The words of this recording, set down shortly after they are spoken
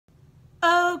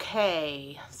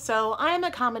Okay, so I am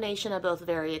a combination of both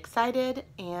very excited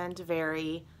and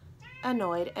very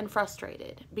annoyed and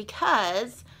frustrated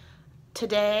because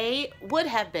today would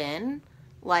have been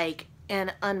like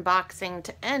an unboxing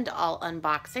to end all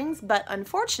unboxings, but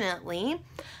unfortunately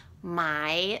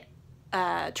my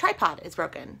tripod is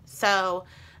broken. So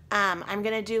I'm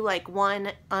gonna do like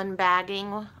one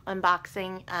unboxing,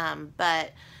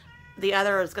 but the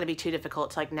other is going to be too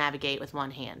difficult to like navigate with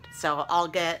one hand. So I'll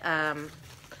get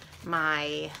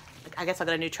I guess I'll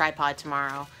get a new tripod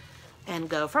tomorrow and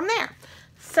go from there.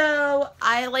 So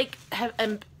I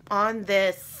am on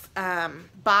this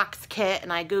box kit,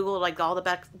 and I Googled like all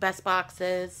the best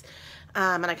boxes,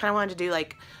 and I kind of wanted to do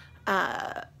like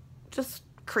just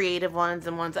creative ones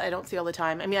and ones that I don't see all the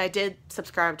time. I mean, I did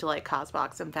subscribe to like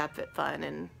CosBox and FabFitFun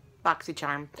and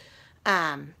BoxyCharm,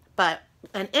 but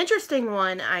an interesting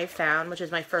one I found, which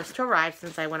is my first to arrive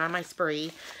since I went on my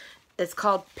spree, is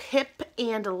called Pip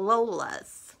and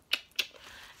Lola's.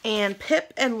 And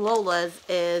Pip and Lola's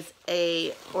is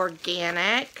a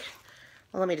organic,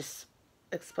 well, let me just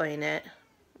explain it.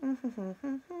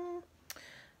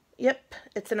 Yep,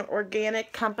 it's an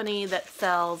organic company that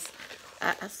sells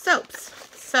soaps.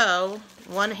 So,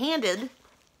 one-handed,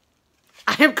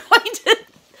 I am going to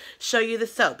show you the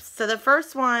soaps. So the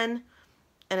first one,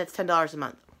 and it's $10 a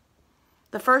month.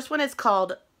 The first one is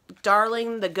called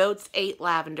Darling the Goats Ate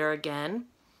Lavender again.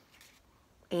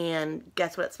 And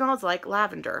guess what it smells like?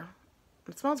 Lavender.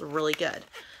 It smells really good.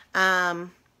 The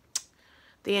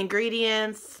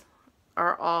ingredients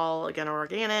are all, again,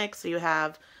 organic. So you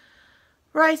have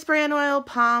rice bran oil,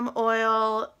 palm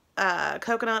oil,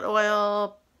 coconut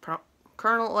oil,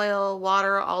 kernel oil,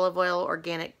 water, olive oil,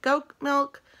 organic goat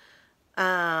milk,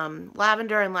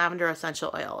 lavender, and lavender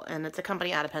essential oil, and it's a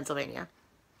company out of Pennsylvania.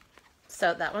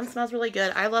 So that one smells really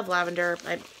good. I love lavender.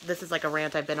 This is like a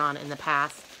rant I've been on in the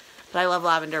past, but I love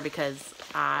lavender because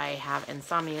I have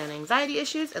insomnia and anxiety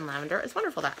issues, and lavender is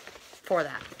wonderful for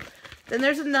that. Then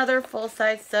there's another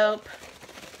full-size soap.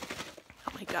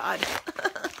 Oh my god.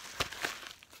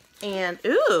 And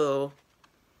ooh,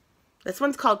 this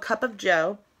one's called Cup of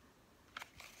Joe,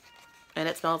 and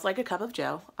it smells like a cup of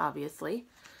joe, obviously.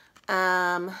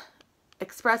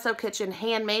 Espresso Kitchen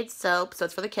handmade soap, so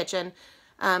it's for the kitchen.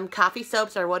 Coffee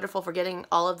soaps are wonderful for getting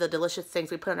all of the delicious things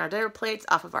we put on our dinner plates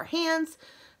off of our hands.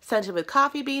 Scented with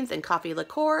coffee beans and coffee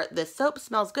liqueur. This soap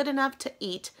smells good enough to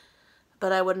eat,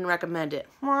 but I wouldn't recommend it.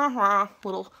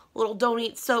 Little don't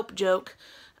eat soap joke.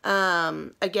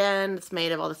 Again, it's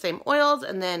made of all the same oils,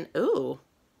 and then, ooh,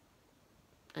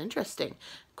 interesting.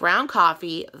 Ground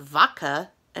coffee,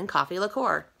 vodka, and coffee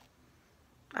liqueur.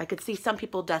 I could see some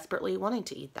people desperately wanting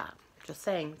to eat that. Just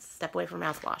saying, step away from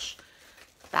mouthwash.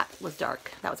 That was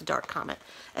dark. That was a dark comment.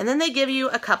 And then they give you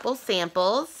a couple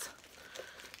samples.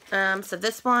 So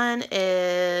this one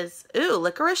is, ooh,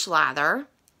 licorice lather.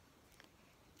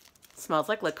 Smells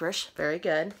like licorice. Very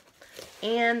good.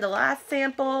 And the last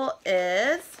sample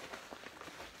is,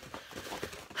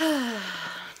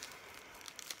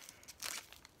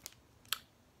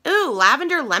 ooh,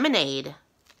 lavender lemonade.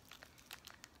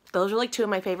 Those are like two of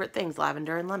my favorite things,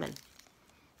 lavender and lemon.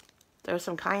 Throw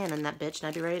some cayenne in that bitch and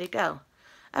I'd be ready to go.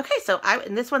 Okay, so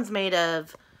and this one's made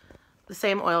of the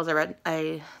same oils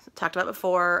I talked about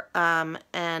before,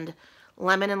 and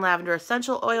lemon and lavender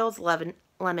essential oils,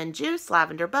 lemon juice,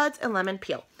 lavender buds, and lemon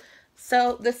peel.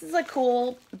 So this is a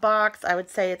cool box. I would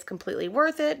say it's completely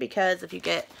worth it because if you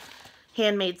get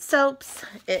handmade soaps,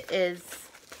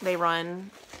 they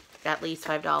run at least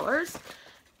 $5.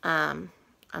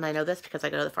 And I know this because I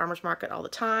go to the farmer's market all the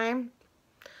time.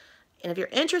 And if you're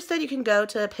interested, you can go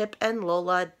to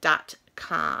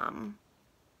pipandlola.com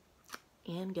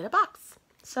and get a box.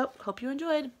 So, hope you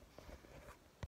enjoyed.